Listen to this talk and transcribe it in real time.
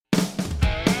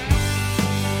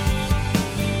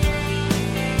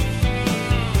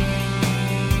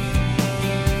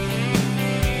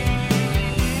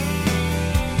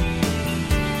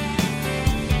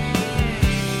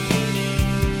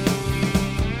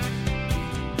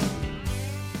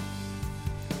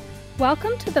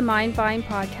Welcome to the Mindvine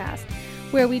podcast,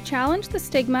 where we challenge the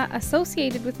stigma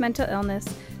associated with mental illness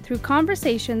through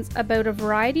conversations about a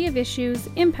variety of issues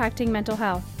impacting mental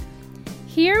health.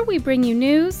 Here we bring you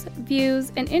news,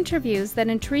 views, and interviews that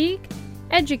intrigue,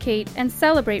 educate, and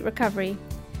celebrate recovery.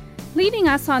 Leading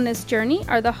us on this journey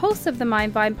are the hosts of the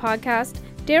Mindvine podcast,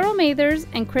 Daryl Mathers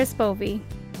and Chris Bovey.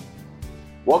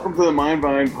 Welcome to the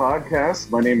Mindvine podcast.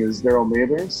 My name is Daryl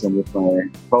Mathers. I'm with my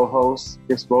co-host,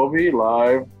 Chris Bovey,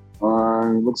 live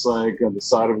on, looks like, on the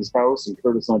side of his house in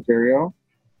Curtis, Ontario.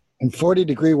 And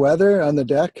 40-degree weather on the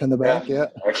deck on the back, yeah.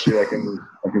 Actually, I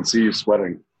can see you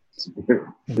sweating.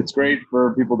 It's great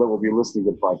for people that will be listening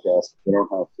to the podcast. They don't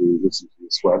have to listen to you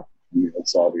sweat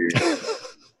outside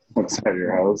of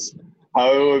your house.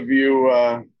 How have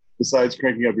you, besides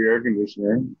cranking up your air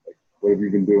conditioner, what have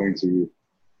you been doing to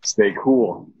stay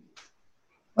cool?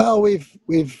 Well,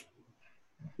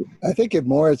 I think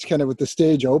it's kind of with the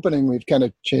stage opening, we've kind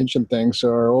of changed some things. So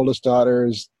our oldest daughter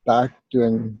is back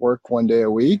doing work one day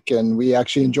a week, and we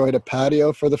actually enjoyed a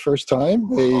patio for the first time.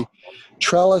 They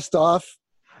trellised off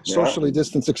socially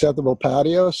distanced acceptable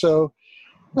patio. So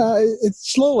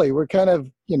it's slowly, we're kind of,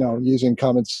 using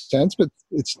common sense, but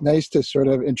it's nice to sort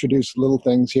of introduce little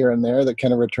things here and there that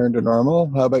kind of return to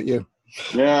normal. How about you?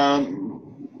 Yeah,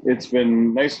 it's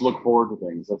been nice to look forward to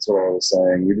things. That's what I was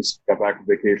saying. We just got back from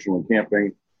vacation and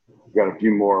camping. We've got a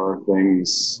few more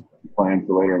things planned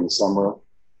for later in the summer.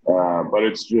 But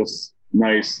it's just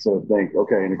nice to think,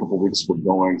 okay, in a couple of weeks we're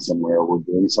going somewhere, we're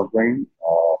doing something.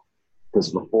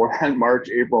 Because before that, March,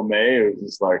 April, May, it was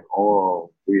just like,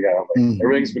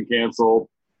 everything's been canceled.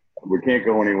 We can't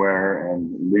go anywhere.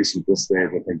 And at least at this stage,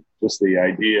 I think just the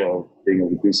idea of being able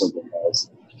to do something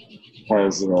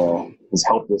has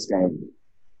helped us kind of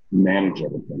manage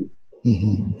everything.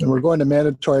 Mm-hmm. And we're going to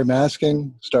mandatory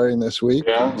masking starting this week.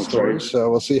 Yeah, that's right.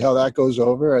 So we'll see how that goes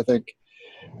over. I think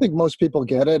most people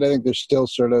get it. I think there's still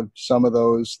sort of some of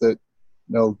those that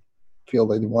feel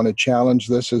they want to challenge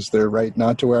this as their right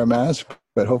not to wear a mask.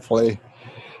 But hopefully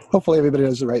everybody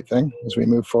does the right thing as we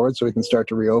move forward, so we can start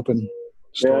to reopen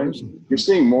stores. Yeah, you're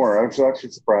seeing more. I was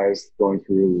actually surprised going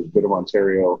through a bit of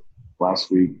Ontario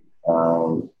last week.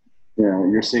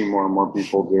 You're seeing more and more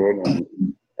people do it,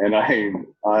 and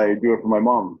I do it for my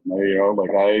mom. I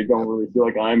don't really feel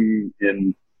like I'm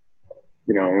in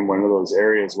one of those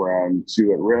areas where I'm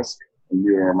too at risk, and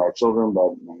neither are my children.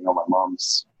 But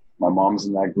my mom's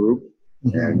in that group,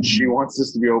 and she wants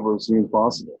this to be over as soon as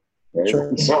possible. Right?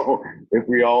 Sure. So if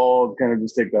we all kind of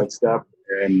just take that step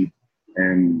and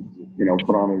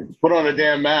put on a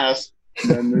damn mask,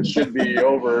 then this should be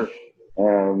over.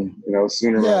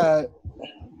 Sooner. Yeah.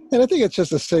 And I think it's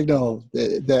just a signal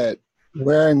that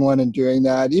wearing one and doing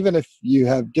that, even if you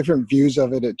have different views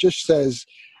of it, it just says,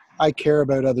 I care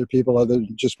about other people other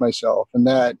than just myself. And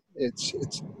that it's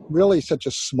really such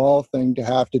a small thing to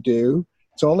have to do.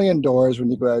 It's only indoors when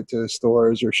you go out to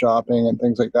stores or shopping and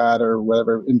things like that, or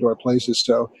whatever indoor places.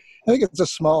 So I think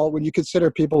it's when you consider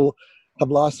people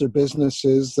have lost their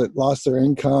businesses, that lost their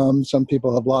income, some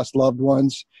people have lost loved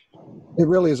ones. It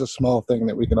really is a small thing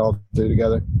that we can all do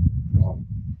together.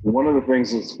 One of the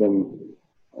things that's been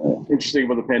interesting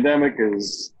about the pandemic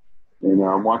is,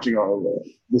 I'm watching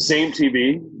the same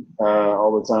TV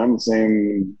all the time,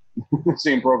 the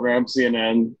same program,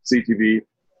 CNN, CTV.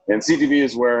 And CTV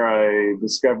is where I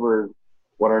discovered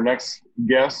what our next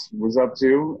guest was up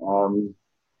to.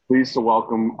 Pleased to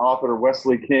welcome author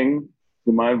Wesley King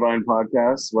to the Mindvine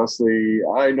podcast. Wesley,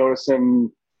 I noticed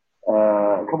him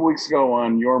a couple weeks ago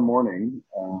on Your Morning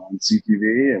on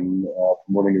CTV and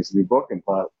promoting his new book, and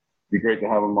thought it'd be great to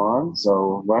have him on.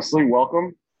 So Wesley,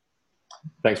 welcome.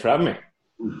 Thanks for having me.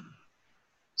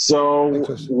 So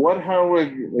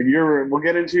we'll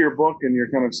get into your book and your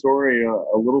kind of story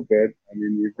a little bit. I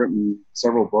mean, you've written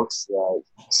several books.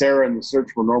 Sarah and the Search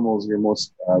for Normal is your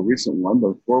most recent one.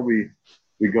 But before we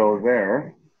go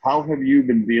there, how have you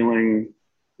been dealing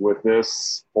with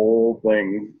this whole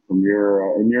thing from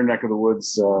in your neck of the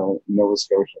woods, Nova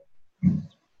Scotia?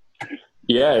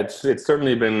 Yeah, it's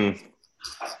certainly been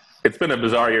a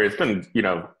bizarre year. It's been,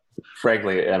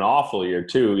 frankly, an awful year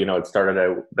too. It started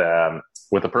out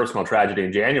with a personal tragedy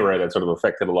in January that sort of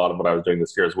affected a lot of what I was doing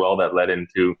this year as well. That led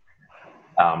into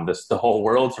the whole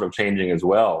world sort of changing as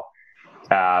well.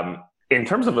 In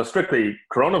terms of a strictly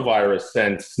coronavirus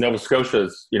sense, Nova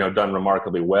Scotia's, done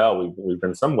remarkably well. We've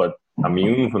been somewhat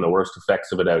immune from the worst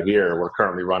effects of it out here. We're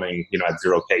currently running, at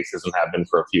 0 cases and have been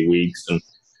for a few weeks. And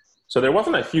so there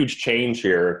wasn't a huge change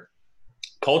here.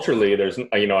 Culturally, there's,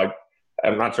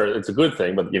 I'm not sure it's a good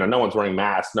thing, but, no one's wearing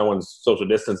masks. No one's social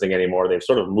distancing anymore. They've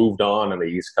sort of moved on the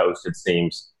East Coast, it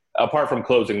seems. apart from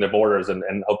closing their borders and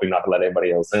hoping not to let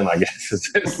anybody else in, I guess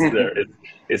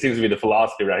it seems to be the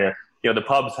philosophy around here. You know, the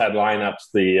pubs had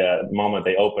lineups the moment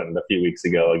they opened a few weeks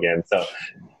ago again. So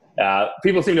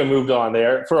people seem to have moved on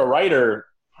there. For a writer,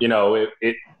 you know,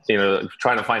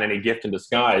 trying to find any gift in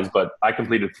disguise, but I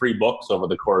completed 3 books over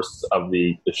the course of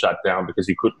the shutdown because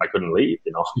I couldn't leave,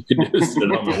 you know, you could just sit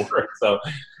on the work. So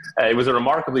it was a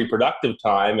remarkably productive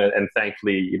time, and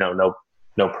thankfully, you know,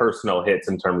 no personal hits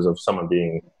in terms of someone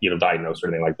being, you know, diagnosed or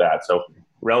anything like that. So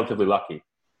relatively lucky.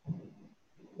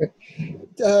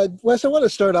 Wes, I want to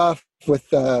start off with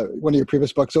one of your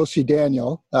previous books, O.C.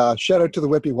 Daniel. Shout out to the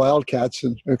Whippy Wildcats,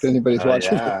 if anybody's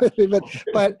watching. Yeah.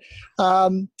 but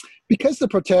because the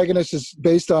protagonist is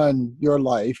based on your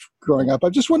life growing up, I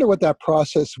just wonder what that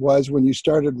process was when you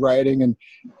started writing and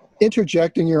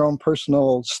interjecting your own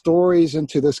personal stories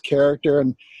into this character.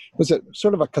 And was it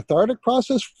sort of a cathartic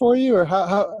process for you, or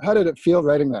how did it feel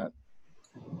writing that?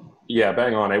 Yeah,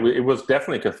 bang on. It was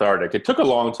definitely cathartic. It took a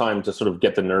long time to sort of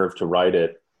get the nerve to write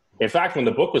it. In fact, when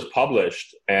the book was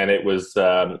published and it was,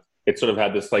 it sort of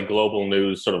had this like global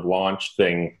news sort of launch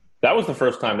thing, that was the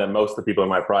first time that most of the people in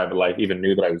my private life even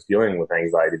knew that I was dealing with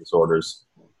anxiety disorders.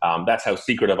 That's how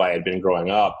secretive I had been growing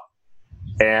up.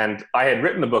 And I had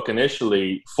written the book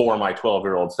initially for my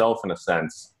 12-year-old self, in a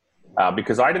sense,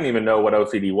 because I didn't even know what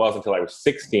OCD was until I was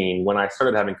 16, when I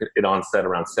started having it onset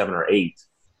around 7 or 8.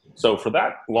 So for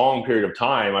that long period of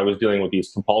time, I was dealing with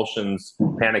these compulsions,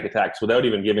 panic attacks, without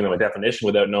even giving them a definition,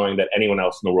 without knowing that anyone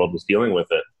else in the world was dealing with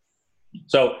it.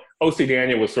 So O.C.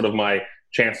 Daniel was sort of my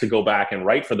chance to go back and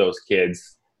write for those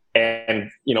kids. And,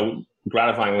 you know,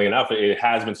 gratifyingly enough, it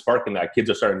has been sparking that. Kids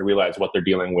are starting to realize what they're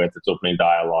dealing with. It's opening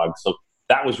dialogue. So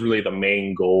that was really the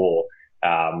main goal.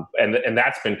 And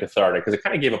that's been cathartic, because it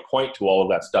kind of gave a point to all of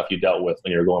that stuff you dealt with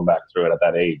when you're going back through it at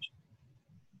that age.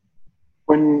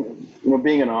 When, you know,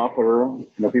 being an author, you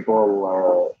know,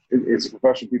 people it's a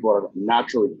profession people are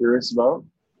naturally curious about.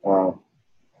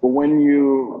 But when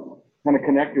you kind of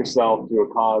connect yourself to a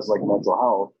cause like mental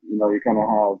health, you know, you kind of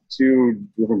have 2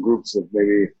 different groups of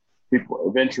maybe people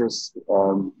of interest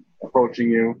approaching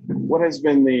you. What has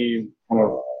been the kind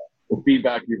of the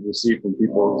feedback you've received from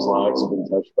people whose lives have been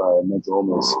touched by mental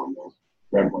illness?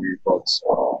 Read one of your books.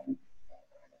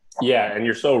 Yeah, and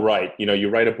you're so right. You know, you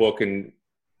write a book and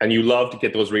you love to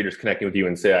get those readers connecting with you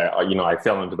and say, I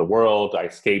fell into the world, I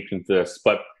escaped into this.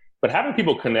 But having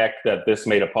people connect that this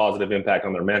made a positive impact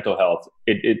on their mental health,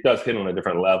 it does hit on a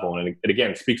different level. And it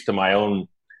again speaks to my own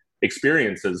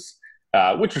experiences,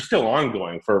 which are still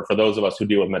ongoing for those of us who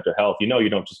deal with mental health. You know, you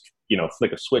don't just, you know,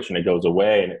 flick a switch and it goes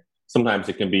away. And sometimes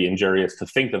it can be injurious to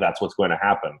think that that's what's going to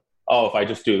happen. Oh, if I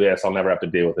just do this, I'll never have to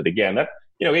deal with it again. That,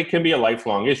 you know, it can be a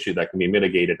lifelong issue that can be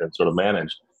mitigated and sort of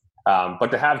managed. But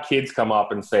to have kids come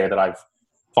up and say that I've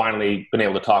finally been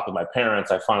able to talk with my parents,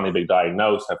 I finally been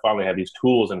diagnosed, I finally have these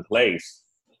tools in place,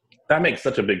 that makes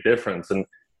such a big difference. And,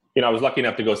 you know, I was lucky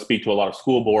enough to go speak to a lot of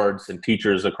school boards and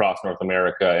teachers across North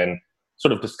America and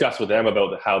sort of discuss with them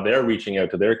about how they're reaching out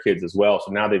to their kids as well.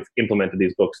 So now they've implemented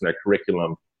these books in their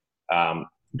curriculum,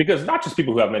 because not just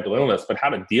people who have mental illness, but how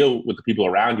to deal with the people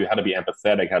around you, how to be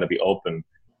empathetic, how to be open.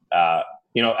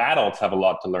 You know, adults have a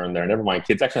lot to learn there, never mind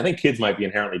kids. Actually, I think kids might be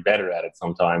inherently better at it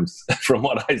sometimes from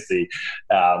what I see.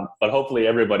 But hopefully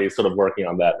everybody's sort of working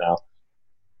on that now.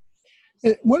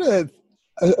 What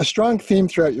a strong theme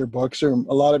throughout your books, or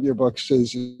a lot of your books,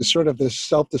 is sort of this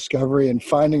self-discovery and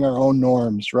finding our own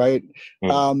norms, right?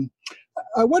 Mm.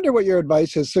 I wonder what your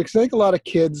advice is. So I think a lot of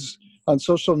kids on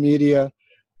social media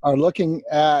are looking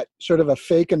at sort of a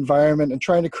fake environment and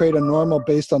trying to create a normal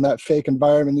based on that fake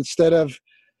environment, instead of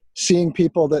seeing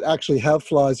people that actually have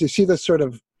flaws. You see this sort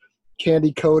of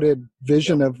candy-coated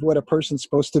vision of what a person's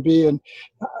supposed to be. And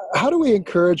how do we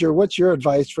encourage, or what's your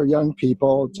advice for young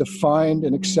people to find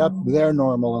and accept their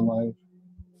normal in life?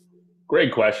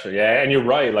 Great question. Yeah, and you're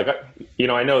right. Like, you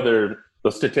know, I know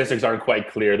the statistics aren't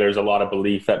quite clear. There's a lot of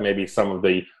belief that maybe some of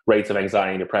the rates of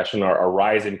anxiety and depression are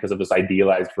rising because of this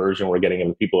idealized version we're getting of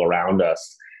the people around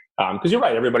us. Because you're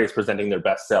right, everybody's presenting their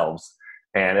best selves.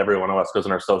 And every one of us goes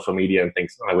on our social media and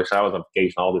thinks, oh, I wish I was on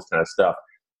vacation, all this kind of stuff.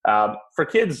 For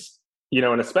kids, you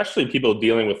know, and especially people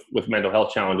dealing with mental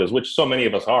health challenges, which so many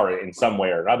of us are in some way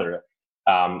or another,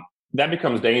 that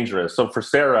becomes dangerous. So for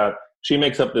Sarah, she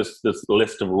makes up this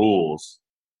list of rules.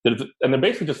 And they're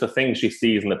basically just the things she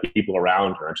sees in the people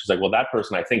around her. And she's like, well, that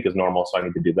person I think is normal, so I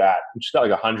need to do that. And she's got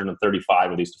like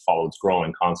 135 of these to follow. It's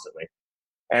growing constantly.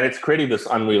 And it's creating this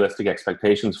unrealistic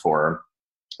expectations for her.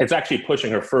 It's actually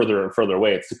pushing her further and further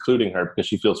away. It's secluding her because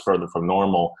she feels further from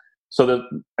normal. So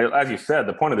as you said,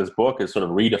 the point of this book is sort of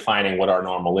redefining what our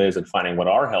normal is and finding what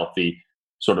our healthy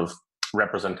sort of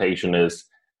representation is.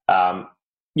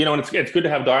 you know, and it's good to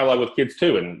have dialogue with kids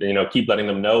too, and, you know, keep letting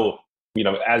them know, you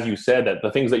know, as you said, that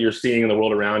the things that you're seeing in the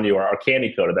world around you are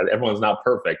candy coated, that everyone's not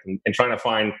perfect, and trying to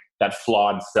find that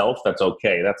flawed self that's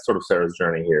okay. That's sort of Sarah's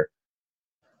journey here.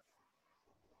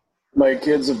 My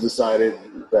kids have decided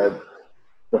that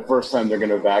the first time they're going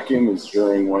to vacuum is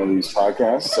during one of these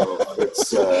podcasts. So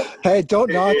it's hey,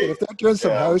 don't knock it. If they're doing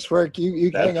some housework,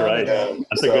 you that's hang on. Right.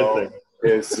 That's a good thing.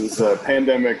 This is a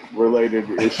pandemic-related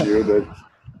issue that,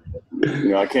 you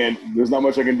know, there's not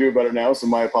much I can do about it now, so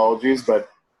my apologies. But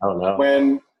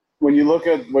when you look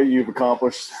at what you've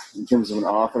accomplished in terms of an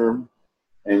author,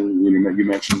 and you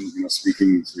mentioned, you know,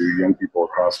 speaking to young people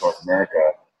across North America,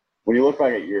 when you look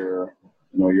back at your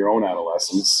own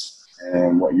adolescence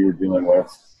and what you were dealing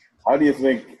with, how do you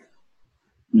think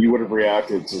you would have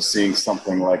reacted to seeing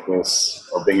something like this,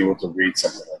 or being able to read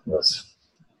something like this?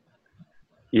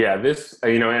 Yeah, this,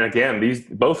 you know, and again,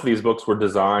 both of these books were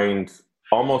designed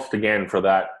almost again for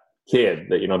that kid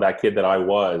that I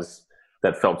was,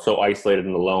 that felt so isolated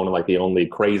and alone and like the only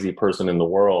crazy person in the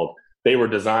world. They were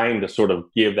designed to sort of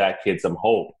give that kid some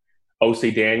hope.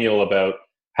 O.C. Daniel about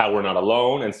how we're not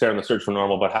alone, and Sarah in the Search for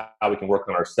Normal about how we can work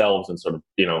on ourselves and sort of,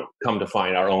 you know, come to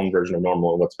find our own version of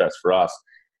normal and what's best for us.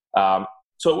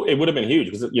 So it would have been huge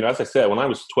because, you know, as I said, when I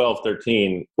was 12,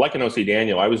 13, like in O.C.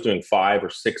 Daniel, I was doing 5 or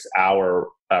 6 hour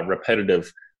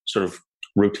repetitive sort of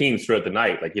routines throughout the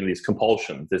night, like, you know, these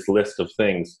compulsions, this list of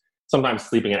things, sometimes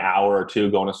sleeping an hour or two,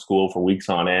 going to school for weeks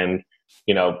on end,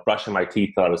 you know, brushing my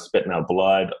teeth till I was spitting out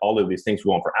blood, all of these things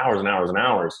were going for hours and hours and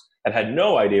hours, and had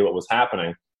no idea what was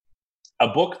happening. A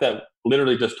book that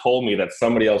literally just told me that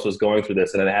somebody else was going through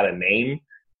this and it had a name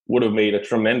would have made a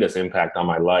tremendous impact on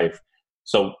my life.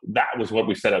 So that was what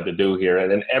we set out to do here.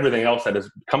 And then everything else that has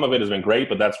come of it has been great,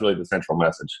 but that's really the central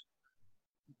message.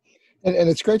 And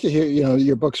it's great to hear, you know,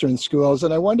 your books are in schools.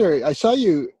 And I wonder, I saw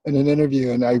you in an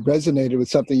interview and I resonated with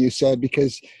something you said,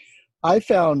 because I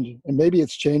found, and maybe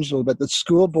it's changed a little bit, that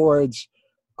school boards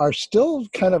are still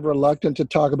kind of reluctant to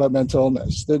talk about mental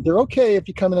illness. They're okay if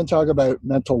you come in and talk about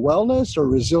mental wellness or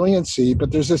resiliency,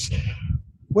 but there's this,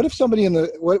 what if somebody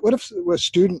what if a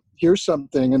student hears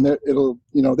something and it'll,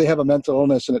 you know, they have a mental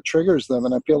illness and it triggers them,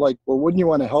 and I feel like, well, wouldn't you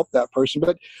want to help that person?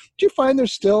 But do you find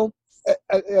there's still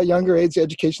at a younger age, the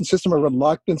education system, a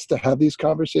reluctance to have these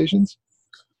conversations?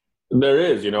 There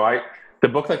is, you know, the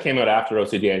book that came out after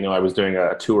O.C. Daniel, I was doing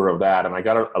a tour of that, and I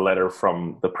got a letter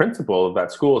from the principal of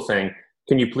that school saying,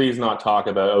 can you please not talk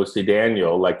about O.C.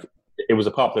 Daniel? Like, it was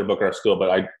a popular book at our school, but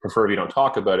I prefer if you don't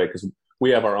talk about it because we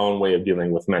have our own way of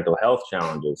dealing with mental health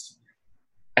challenges.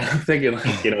 And I'm thinking,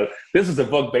 like, you know, this is a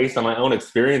book based on my own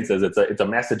experiences. It's a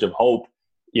message of hope.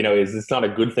 You know, is this not a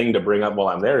good thing to bring up while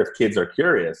I'm there if kids are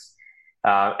curious?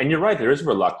 And you're right, there is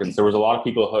reluctance. There was a lot of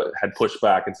people who had pushed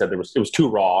back and said it was too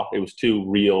raw, it was too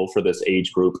real for this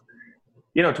age group.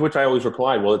 You know, to which I always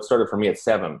replied, well, it started for me at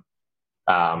 7.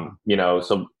 You know,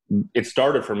 so it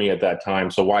started for me at that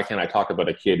time. So why can't I talk about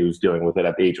a kid who's dealing with it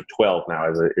at the age of 12 now,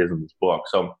 as it is in this book?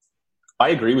 So I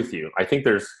agree with you. I think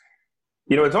there's,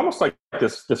 you know, it's almost like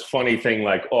this funny thing,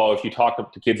 like, oh, if you talk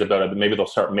to kids about it, maybe they'll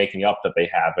start making up that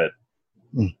they have it.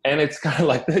 And it's kind of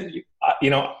like, you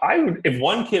know, if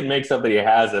one kid makes up that he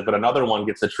has it, but another one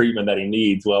gets the treatment that he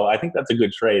needs, well, I think that's a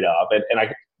good trade-off. And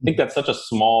I think that's such a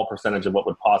small percentage of what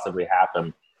would possibly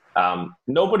happen.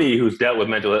 Nobody who's dealt with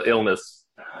mental illness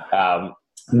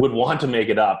would want to make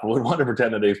it up, would want to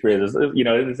pretend that they experience this. You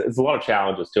know, it's a lot of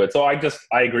challenges to it. So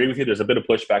I agree with you. There's a bit of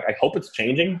pushback. I hope it's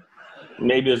changing.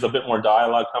 Maybe there's a bit more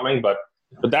dialogue coming, but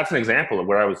that's an example of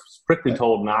where I was strictly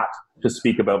told not to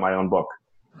speak about my own book.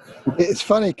 It's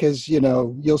funny because, you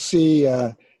know, you'll see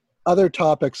other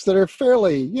topics that are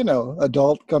fairly, you know,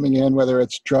 adult coming in, whether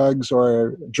it's drugs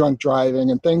or drunk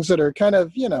driving and things that are kind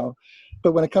of, you know,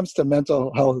 but when it comes to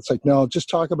mental health, it's like, no, just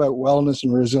talk about wellness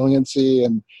and resiliency.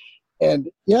 And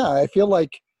yeah, I feel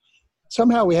like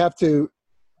somehow we have to,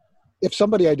 if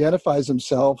somebody identifies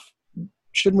himself,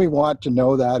 shouldn't we want to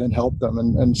know that and help them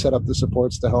and set up the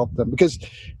supports to help them? Because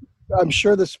I'm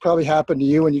sure this probably happened to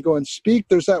you when you go and speak.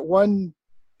 There's that one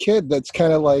kid that's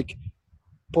kind of like,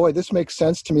 boy, this makes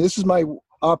sense to me. This is my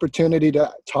opportunity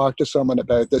to talk to someone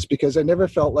about this, because I never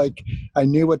felt like I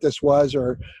knew what this was,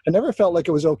 or I never felt like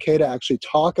it was okay to actually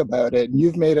talk about it. And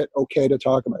you've made it okay to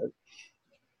talk about it.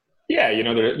 Yeah, you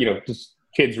know, just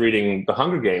kids reading The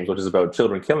Hunger Games, which is about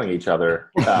children killing each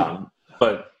other.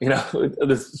 But, you know,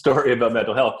 this story about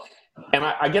mental health. And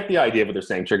I get the idea of what they're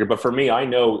saying, Trigger. But for me, I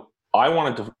know I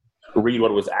wanted to read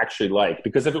what it was actually like,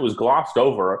 because if it was glossed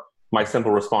over, my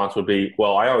simple response would be,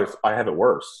 well, I have it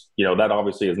worse. You know, that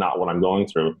obviously is not what I'm going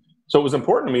through. So it was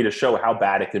important to me to show how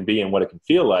bad it can be and what it can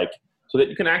feel like, so that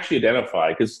you can actually identify.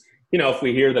 Because if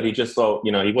we hear that he just,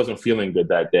 he wasn't feeling good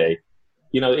that day,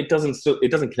 it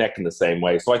doesn't connect in the same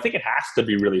way. So I think it has to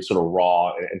be really sort of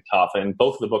raw and tough. And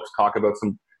both of the books talk about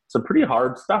some pretty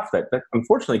hard stuff that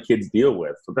unfortunately kids deal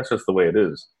with. So that's just the way it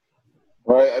is.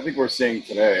 Well, I think we're seeing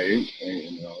today,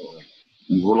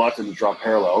 we're reluctant to draw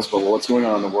parallels, but what's going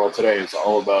on in the world today is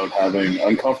all about having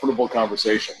uncomfortable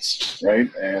conversations,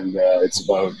 right? And it's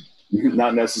about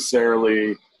not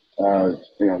necessarily,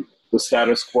 the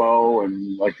status quo,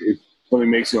 and like if something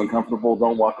makes you uncomfortable,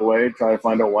 don't walk away. Try to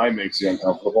find out why it makes you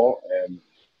uncomfortable. And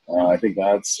I think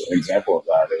that's an example of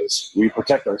that is we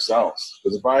protect ourselves.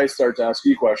 Because if I start to ask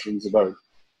you questions about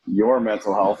your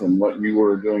mental health and what you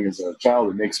were doing as a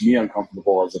child, it makes me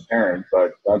uncomfortable as a parent.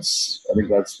 But I think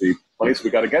that's the place we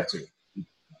got to get to.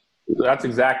 That's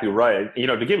exactly right.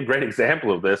 To give a great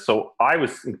example of this, so I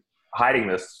was hiding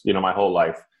this, my whole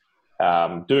life,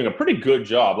 doing a pretty good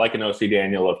job, like an OC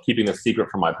Daniel, of keeping the secret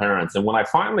from my parents. And when I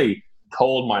finally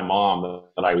told my mom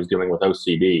that I was dealing with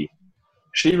OCD,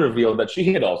 she revealed that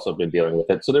she had also been dealing with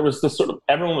it. So there was this sort of,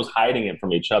 everyone was hiding it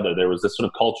from each other. There was this sort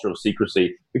of culture of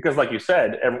secrecy because, like you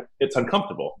said, it's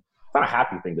uncomfortable. It's not a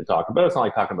happy thing to talk about. It's not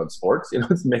like talking about sports. It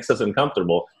makes us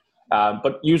uncomfortable.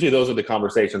 But usually those are the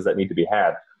conversations that need to be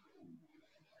had.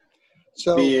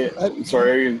 So,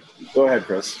 sorry, go ahead,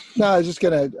 Chris. No, I was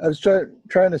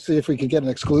trying to see if we could get an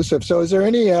exclusive. So is there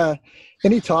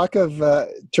any talk of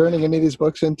turning any of these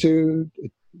books into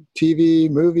TV,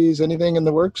 movies, anything in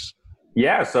the works?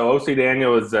 Yeah, so OC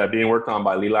Daniel is being worked on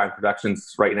by Leland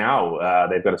Productions right now.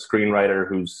 They've got a screenwriter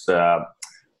who's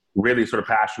really sort of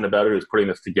passionate about it, who's putting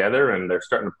this together, and they're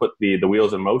starting to put the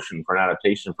wheels in motion for an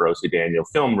adaptation for OC Daniel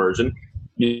film version.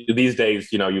 These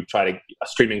days, you try to a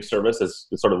streaming service is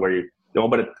sort of where you go,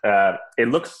 but it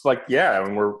looks like,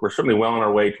 we're certainly well on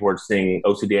our way towards seeing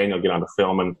OC Daniel get onto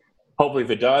film, and hopefully if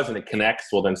it does and it connects,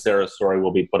 well, then Sarah's story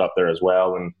will be put up there as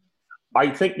well. And I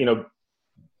think,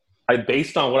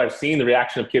 based on what I've seen, the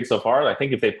reaction of kids so far, I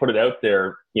think if they put it out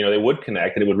there, they would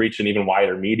connect and it would reach an even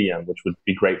wider medium, which would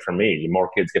be great for me. More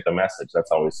kids get the message.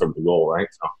 That's always sort of the goal, right?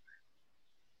 So.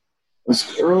 It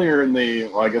was earlier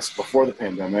I guess before the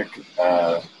pandemic,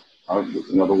 the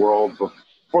world,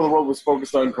 before the world was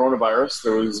focused on coronavirus,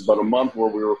 there was about a month where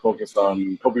we were focused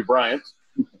on Kobe Bryant.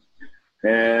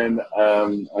 And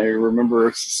I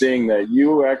remember seeing that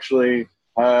you actually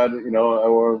had,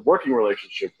 a working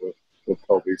relationship with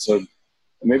Kobe. So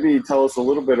maybe tell us a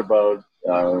little bit about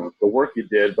the work you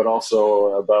did, but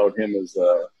also about him as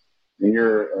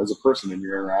a person in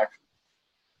your interaction.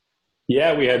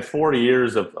 Yeah, we had 40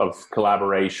 years of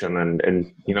collaboration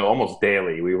and almost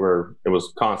daily. It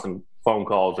was constant phone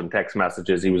calls and text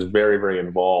messages. He was very, very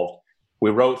involved. We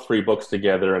wrote 3 books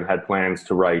together and had plans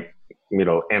to write,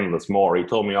 endless more. He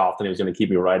told me often he was going to keep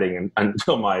me writing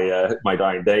until my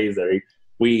dying days there.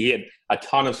 He had a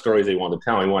ton of stories he wanted to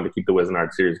tell. He wanted to keep the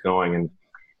Wizenard series going, and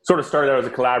sort of started out as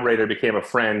a collaborator, became a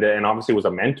friend, and obviously was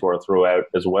a mentor throughout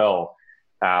as well.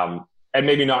 And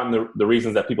maybe not in the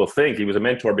reasons that people think. He was a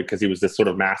mentor because he was this sort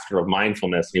of master of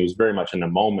mindfulness, and he was very much in the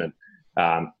moment.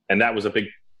 And that was a big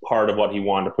part of what he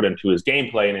wanted to put into his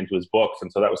gameplay and into his books.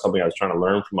 And so that was something I was trying to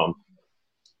learn from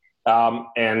him.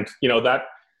 And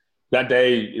that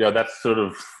day, that's sort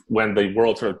of when the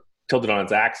world sort of tilted on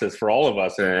its axis for all of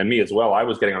us, and me as well. I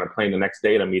was getting on a plane the next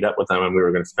day to meet up with him, and we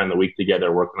were going to spend the week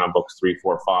together working on books 3,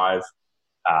 4, 5.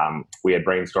 We had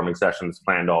brainstorming sessions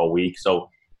planned all week. So,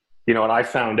 and I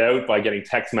found out by getting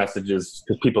text messages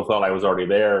because people thought I was already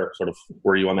there, sort of,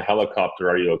 were you on the helicopter?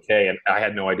 Are you okay? And I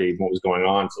had no idea what was going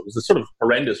on. So it was a sort of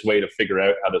horrendous way to figure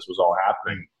out how this was all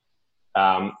happening.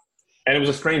 And it was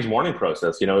a strange mourning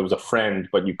process. It was a friend,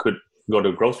 but you could go to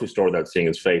a grocery store without seeing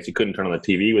his face. You couldn't turn on the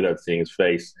TV without seeing his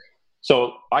face.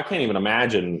 So I can't even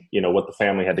imagine, what the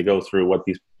family had to go through, what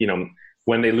these,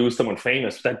 when they lose someone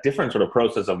famous, that different sort of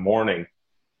process of mourning.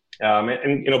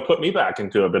 And put me back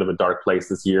into a bit of a dark place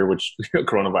this year, which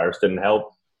coronavirus didn't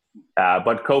help.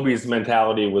 But Kobe's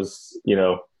mentality was,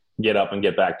 get up and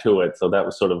get back to it. So that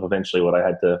was sort of eventually what I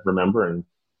had to remember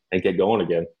and get going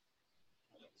again.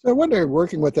 So I wonder,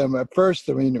 working with them at first,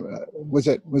 was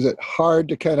it hard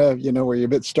to kind of, were you a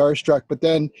bit starstruck? But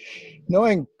then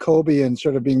knowing Kobe and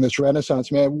sort of being this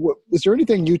Renaissance man, is there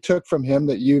anything you took from him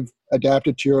that you've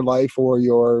adapted to your life or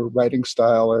your writing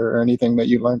style or anything that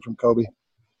you learned from Kobe?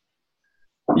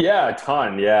 Yeah, a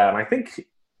ton. Yeah. And I think,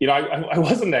 I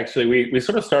wasn't actually, we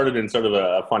sort of started in sort of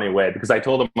a funny way because I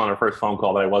told him on our first phone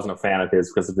call that I wasn't a fan of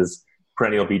his because of his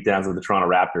perennial beatdowns of the Toronto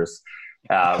Raptors.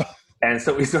 And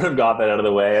so we sort of got that out of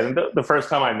the way. And the first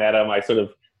time I met him,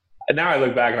 now I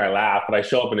look back and I laugh, but I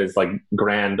show up in his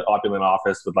grand opulent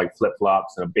office with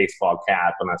flip-flops and a baseball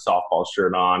cap and a softball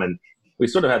shirt on. And we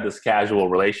sort of had this casual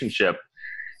relationship.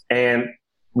 And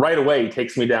right away, he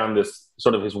takes me down this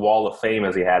sort of his wall of fame,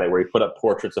 as he had it, where he put up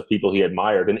portraits of people he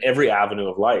admired in every avenue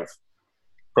of life,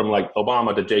 from like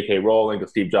Obama to J.K. Rowling to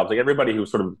Steve Jobs, like everybody who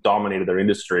sort of dominated their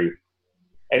industry.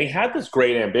 And he had this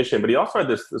great ambition, but he also had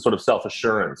this sort of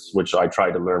self-assurance, which I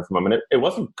tried to learn from him. And it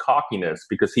wasn't cockiness,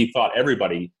 because he thought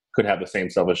everybody could have the same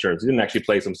self-assurance. He didn't actually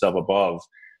place himself above.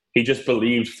 He just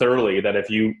believed thoroughly that if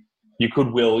you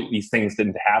could will these things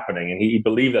into happening. And he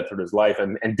believed that through his life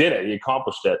and did it. He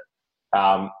accomplished it.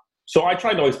 So I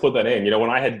tried to always put that in. When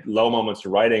I had low moments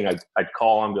of writing, I'd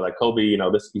call him, be like, Kobe,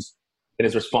 and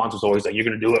his response was always like, "You're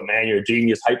going to do it, man. You're a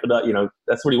genius. Hype it up."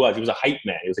 That's what he was. He was a hype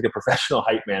man. He was like a professional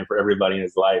hype man for everybody in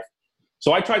his life.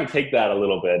 So I tried to take that a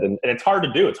little bit, and it's hard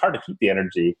to do. It's hard to keep the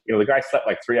energy. The guy slept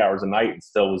like 3 hours a night and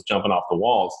still was jumping off the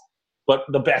walls. But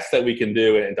the best that we can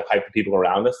do, and to hype the people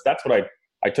around us, that's what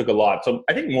I took a lot. So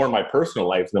I think more in my personal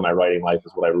life than my writing life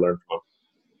is what I learned from him.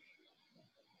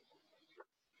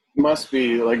 It must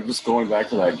be like, just going back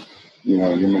to like, you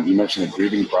mentioned the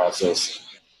grieving process.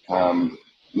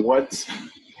 He was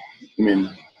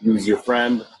your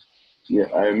friend. Yeah,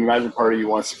 I imagine part of you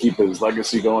wants to keep his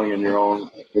legacy going in your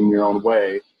own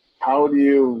way. How do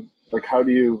you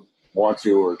want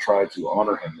to or try to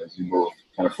honor him as you move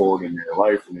kind of forward in your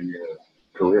life and in your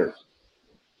career?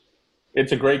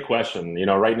 It's a great question.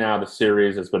 Right now the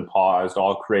series has been paused.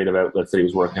 All creative outlets that he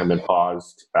was working on have been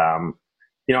paused. And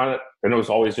it was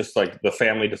always just like the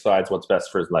family decides what's best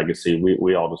for his legacy.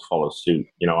 We all just follow suit.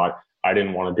 I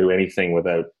didn't want to do anything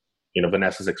without,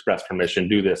 Vanessa's express permission.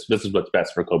 Do this. This is what's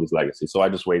best for Kobe's legacy. So I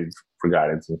just waited for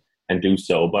guidance and do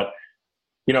so. But,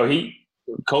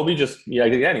 Kobe just,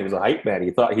 again, he was a hype man.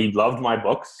 He loved my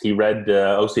books. He read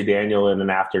O.C. Daniel in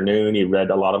an afternoon. He read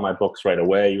a lot of my books right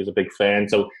away. He was a big fan.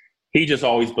 So he just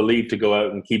always believed to go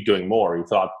out and keep doing more. He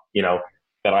thought,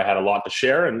 that I had a lot to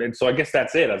share. And so I guess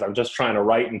that's it, as I'm just trying to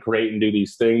write and create and do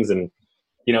these things and,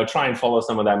 try and follow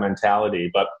some of that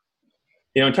mentality. But,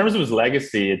 in terms of his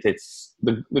legacy, it's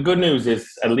the good news is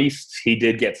at least he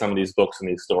did get some of these books and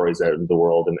these stories out in the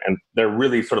world. And they're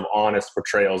really sort of honest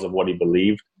portrayals of what he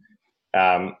believed.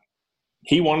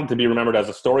 He wanted to be remembered as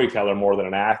a storyteller more than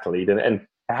an athlete. And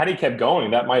had he kept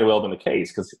going, that might have well been the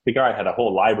case, because the guy had a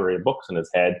whole library of books in his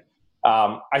head.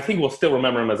 I think we'll still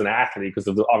remember him as an athlete because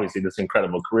of obviously this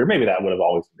incredible career. Maybe that would have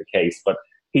always been the case, but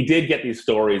he did get these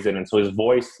stories in, and so his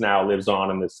voice now lives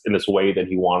on in this way that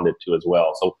he wanted it to as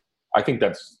well. So I think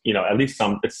that's, at least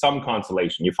it's some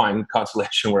consolation. You find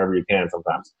consolation wherever you can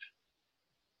sometimes.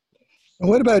 And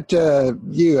what about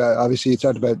you? Obviously, you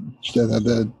talked about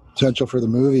the potential for the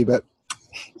movie, but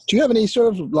do you have any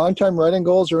sort of long-term writing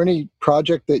goals or any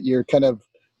project that you're kind of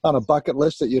on a bucket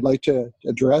list that you'd like to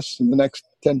address in the next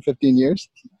 10, 15 years?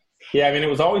 Yeah, it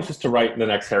was always just to write the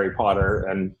next Harry Potter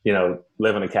and,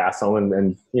 live in a castle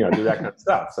and do that kind of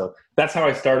stuff. So that's how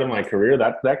I started my career.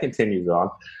 That continues on.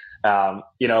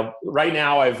 Right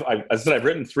now I've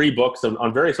written 3 books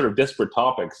on very sort of disparate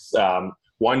topics.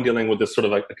 One dealing with this sort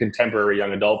of like a contemporary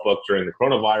young adult book during the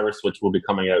coronavirus, which will be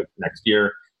coming out next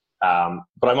year.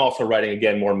 But I'm also writing,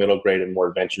 again, more middle grade and more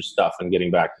adventure stuff and getting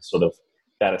back to sort of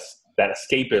that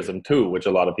escapism too, which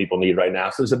a lot of people need right now.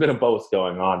 So there's a bit of both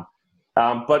going on.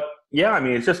 But yeah,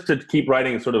 it's just to keep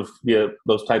writing sort of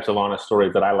those types of honest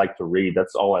stories that I like to read.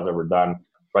 That's all I've ever done.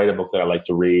 Write a book that I like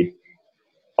to read.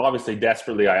 Obviously,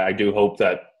 desperately, I do hope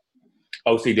that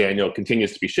O.C. Daniel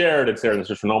continues to be shared and Sarah and the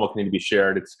Search for Normal continue to be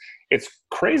shared. It's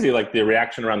crazy, like the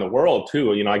reaction around the world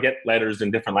too. I get letters in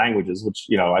different languages, which,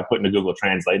 I put into Google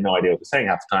Translate, no idea what they're saying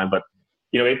half the time, but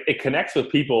it connects with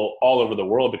people all over the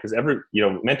world because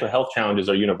mental health challenges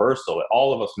are universal.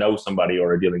 All of us know somebody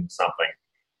or are dealing with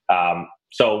something.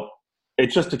 So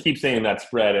it's just to keep seeing that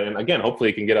spread. And again, hopefully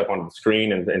it can get up on the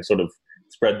screen and sort of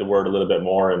spread the word a little bit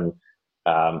more. And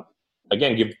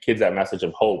again, give kids that message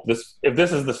of hope. If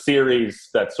this is the series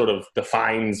that sort of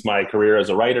defines my career as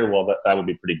a writer, well, that would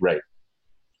be pretty great.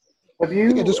 Have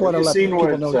you seen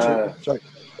what? Sorry.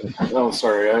 Oh,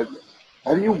 sorry.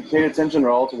 Have you paid attention at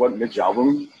all to what Mitch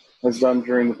Albom has done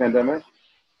during the pandemic?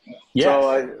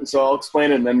 Yeah. So I'll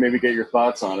explain it and then maybe get your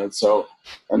thoughts on it. So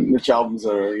Mitch Albom's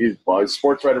he's a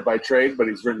sports writer by trade, but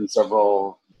he's written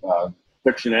several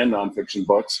fiction and nonfiction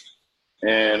books.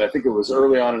 And I think it was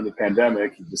early on in the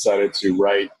pandemic, he decided to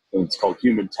write, it's called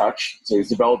Human Touch. So he's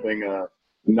developing a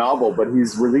novel, but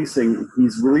he's releasing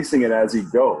it as he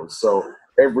goes. So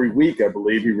every week, I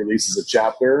believe, he releases a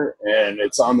chapter, and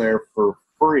it's on there for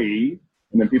free.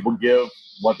 And then people give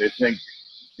what they think,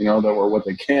 or what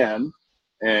they can.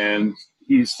 And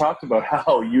he's talked about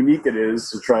how unique it is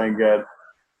to try and get,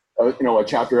 a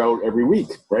chapter out every week,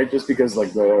 right? Just because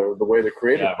like the way the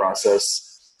creative process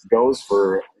goes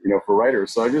for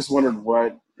writers. So I just wondered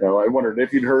what I wondered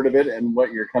if you'd heard of it and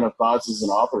what your kind of thoughts as an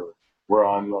author were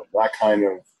on that kind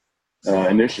of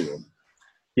initiative.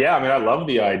 Yeah, I mean, I love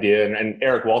the idea. And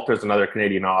Eric Walters, another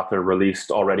Canadian author,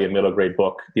 released already a middle grade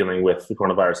book dealing with the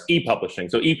coronavirus e-publishing.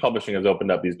 So e-publishing has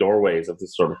opened up these doorways of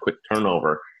this sort of quick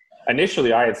turnover.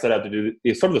 Initially, I had set out to do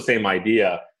sort of the same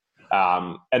idea,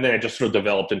 and then it just sort of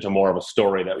developed into more of a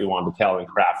story that we wanted to tell and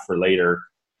craft for later.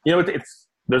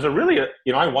 There's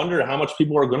I wonder how much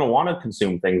people are going to want to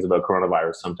consume things about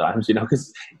coronavirus sometimes,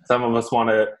 because some of us want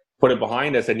to put it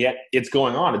behind us, and yet it's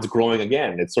going on. It's growing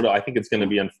again. It's sort of, I think it's going to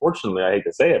be, unfortunately, I hate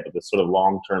to say it, but this sort of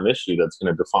long-term issue that's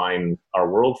going to define our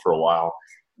world for a while.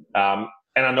 And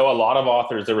I know a lot of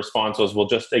authors, their response was, well,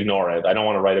 just ignore it. I don't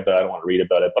want to write about it. I don't want to read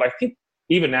about it. But I think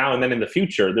even now and then in the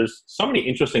future, there's so many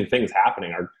interesting things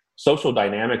happening. Our social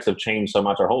dynamics have changed so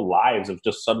much. Our whole lives have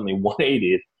just suddenly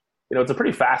 180. It's a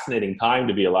pretty fascinating time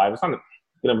to be alive. It's not,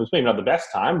 it's maybe not the best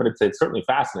time, but it's certainly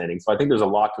fascinating. So I think there's a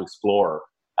lot to explore.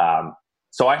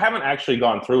 So I haven't actually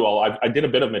gone through I did a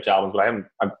bit of Mitch Albom,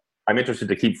 but I'm interested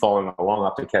to keep following along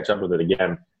up to catch up with it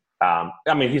again.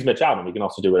 He's Mitch Albom. He can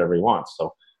also do whatever he wants.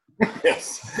 So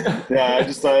yes, yeah. I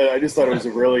just thought it was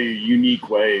a really unique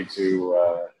way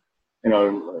to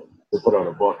to put out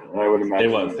a book. And I would imagine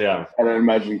it was, yeah. And I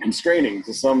imagine constraining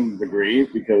to some degree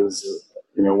because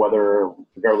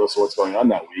regardless of what's going on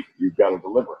that week, you've got to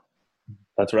deliver.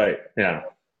 That's right. Yeah.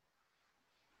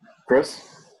 Chris,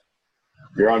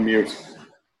 you're on mute.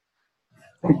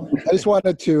 I just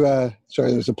wanted to,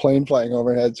 sorry, there's a plane flying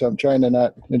overhead, so I'm trying to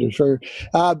not interfere.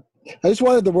 I just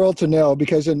wanted the world to know,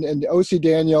 because in O.C.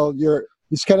 Daniel,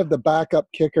 he's kind of the backup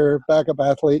kicker, backup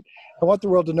athlete. I want the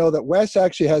world to know that Wes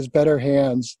actually has better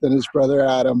hands than his brother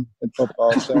Adam in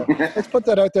football. So let's put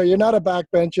that out there. You're not a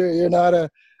backbencher. You're not a...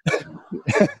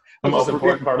 The most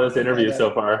important part of this interview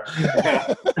so far.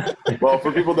 Well,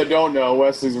 for people that don't know,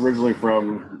 Wes is originally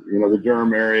from the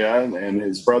Durham area, and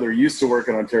his brother used to work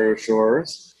in Ontario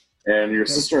Shores, and your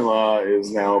sister-in-law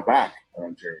is now back on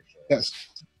Ontario Shores. Yes,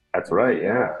 that's right.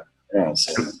 Yeah. Yeah.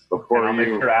 So before I'll make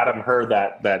sure Adam heard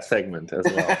that segment as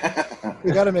well.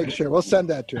 We got to make sure. We'll send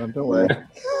that to him. Don't worry.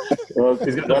 Well,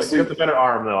 he's got the better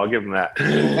arm, though. I'll give him that.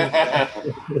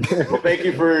 Well, thank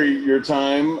you for your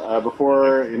time.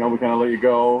 Before we kind of let you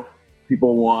go,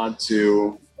 people want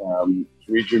to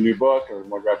read your new book or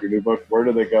want to grab your new book. Where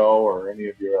do they go, or any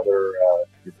of your other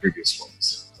your previous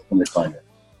ones? When they find it.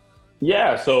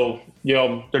 Yeah, so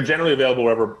they're generally available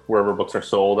wherever books are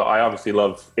sold. I obviously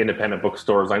love independent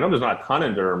bookstores. I know there's not a ton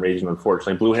in Durham region,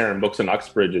 unfortunately. Blue Heron Books in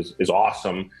Uxbridge is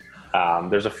awesome.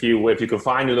 There's a few, if you can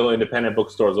find new little independent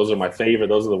bookstores, those are my favorite.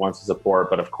 Those are the ones to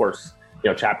support. But of course,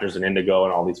 Chapters in Indigo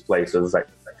and all these places. Like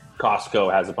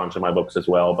Costco has a bunch of my books as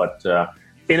well. But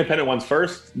independent ones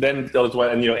first, then those,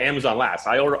 and Amazon last.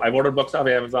 I've ordered books off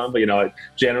Amazon, but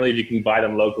generally if you can buy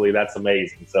them locally, that's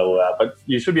amazing. So, but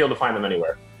you should be able to find them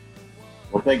anywhere.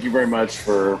 Well, thank you very much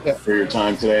for your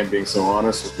time today and being so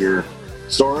honest with your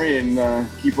story, and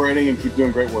keep writing and keep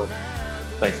doing great work.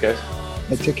 Thanks, guys.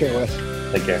 Take care, Wes.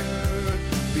 Take care.